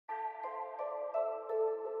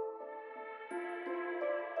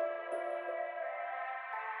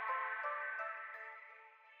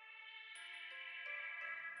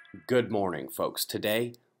Good morning, folks.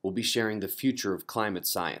 Today, we'll be sharing the future of climate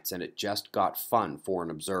science, and it just got fun for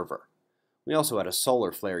an observer. We also had a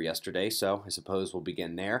solar flare yesterday, so I suppose we'll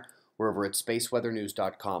begin there. We're over at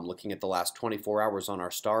spaceweathernews.com looking at the last 24 hours on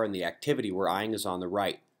our star, and the activity we're eyeing is on the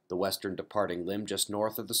right, the western departing limb just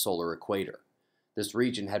north of the solar equator. This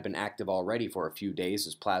region had been active already for a few days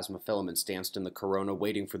as plasma filaments danced in the corona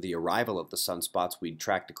waiting for the arrival of the sunspots we'd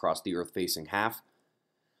tracked across the Earth-facing half.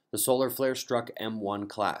 The solar flare struck M1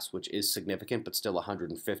 class, which is significant but still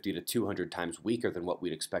 150 to 200 times weaker than what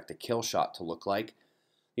we'd expect a kill shot to look like.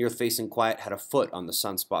 The Earth-facing quiet had a foot on the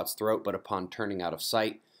sunspot's throat, but upon turning out of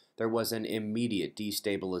sight, there was an immediate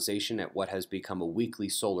destabilization at what has become a weekly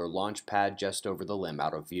solar launch pad just over the limb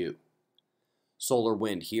out of view. Solar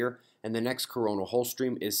wind here, and the next coronal hole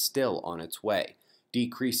stream is still on its way.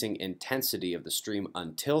 Decreasing intensity of the stream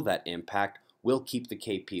until that impact will keep the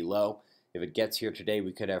KP low. If it gets here today,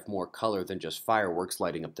 we could have more color than just fireworks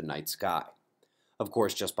lighting up the night sky. Of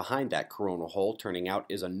course, just behind that coronal hole turning out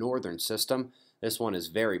is a northern system. This one is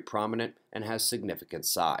very prominent and has significant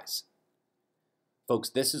size. Folks,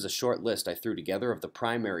 this is a short list I threw together of the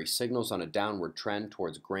primary signals on a downward trend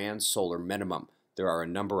towards grand solar minimum. There are a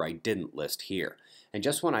number I didn't list here. And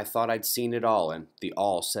just when I thought I'd seen it all and the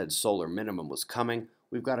all said solar minimum was coming,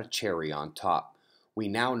 we've got a cherry on top. We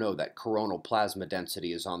now know that coronal plasma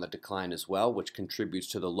density is on the decline as well, which contributes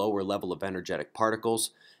to the lower level of energetic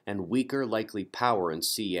particles and weaker likely power in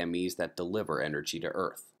CMEs that deliver energy to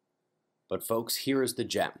Earth. But folks, here is the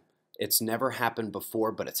gem. It's never happened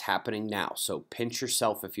before, but it's happening now, so pinch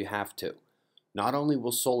yourself if you have to. Not only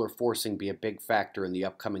will solar forcing be a big factor in the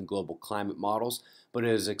upcoming global climate models, but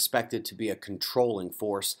it is expected to be a controlling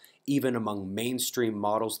force even among mainstream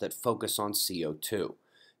models that focus on CO2.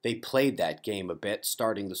 They played that game a bit,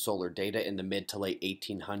 starting the solar data in the mid to late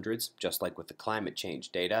 1800s, just like with the climate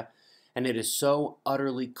change data, and it is so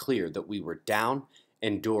utterly clear that we were down,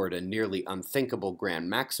 endured a nearly unthinkable grand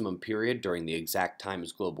maximum period during the exact time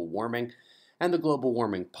as global warming, and the global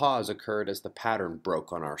warming pause occurred as the pattern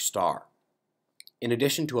broke on our star. In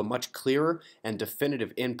addition to a much clearer and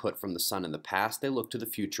definitive input from the sun in the past, they look to the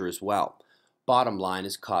future as well. Bottom line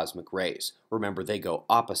is cosmic rays. Remember, they go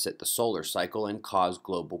opposite the solar cycle and cause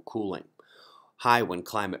global cooling. High when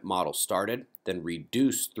climate models started, then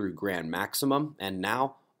reduced through grand maximum, and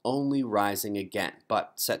now only rising again,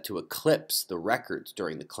 but set to eclipse the records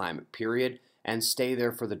during the climate period and stay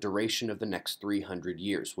there for the duration of the next 300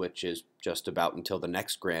 years, which is just about until the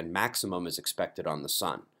next grand maximum is expected on the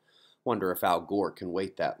sun. Wonder if Al Gore can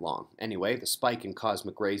wait that long. Anyway, the spike in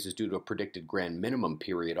cosmic rays is due to a predicted grand minimum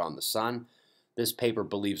period on the sun. This paper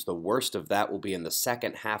believes the worst of that will be in the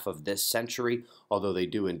second half of this century, although they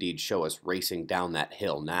do indeed show us racing down that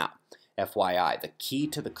hill now. FYI, the key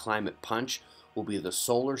to the climate punch will be the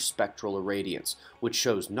solar spectral irradiance, which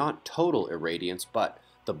shows not total irradiance, but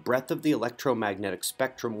the breadth of the electromagnetic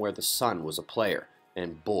spectrum where the sun was a player.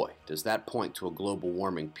 And boy, does that point to a global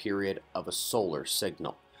warming period of a solar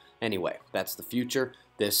signal. Anyway, that's the future.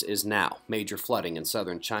 This is now. Major flooding in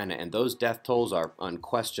southern China, and those death tolls are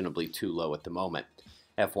unquestionably too low at the moment.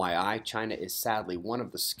 FYI, China is sadly one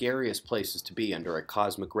of the scariest places to be under a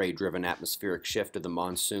cosmic ray-driven atmospheric shift of the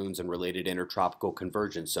monsoons and related intertropical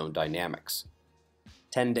convergence zone dynamics.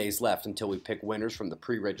 10 days left until we pick winners from the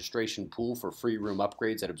pre-registration pool for free room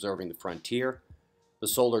upgrades at Observing the Frontier. The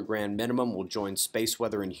solar grand minimum will join space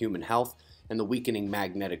weather and human health, and the weakening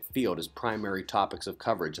magnetic field as primary topics of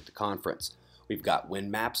coverage at the conference. We've got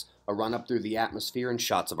wind maps, a run-up through the atmosphere, and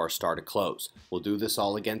shots of our star to close. We'll do this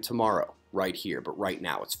all again tomorrow, right here, but right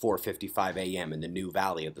now it's 4:55 a.m. in the new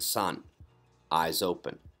Valley of the Sun. Eyes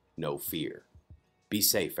open, no fear. Be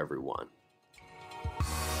safe, everyone.